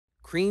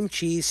Cream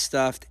cheese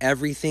stuffed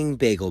everything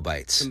bagel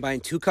bites. Combine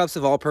 2 cups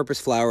of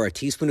all-purpose flour, a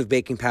teaspoon of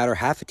baking powder,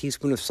 half a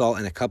teaspoon of salt,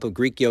 and a cup of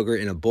Greek yogurt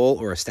in a bowl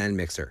or a stand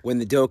mixer. When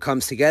the dough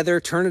comes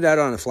together, turn it out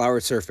on a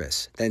floured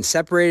surface. Then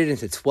separate it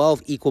into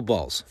 12 equal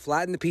balls.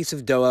 Flatten the piece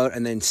of dough out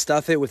and then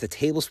stuff it with a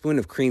tablespoon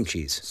of cream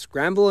cheese.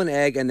 Scramble an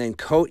egg and then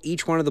coat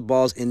each one of the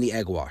balls in the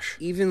egg wash.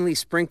 Evenly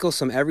sprinkle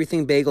some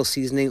everything bagel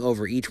seasoning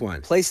over each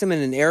one. Place them in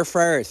an air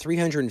fryer at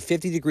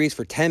 350 degrees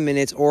for 10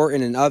 minutes or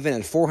in an oven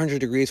at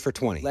 400 degrees for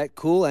 20. Let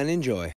cool and enjoy.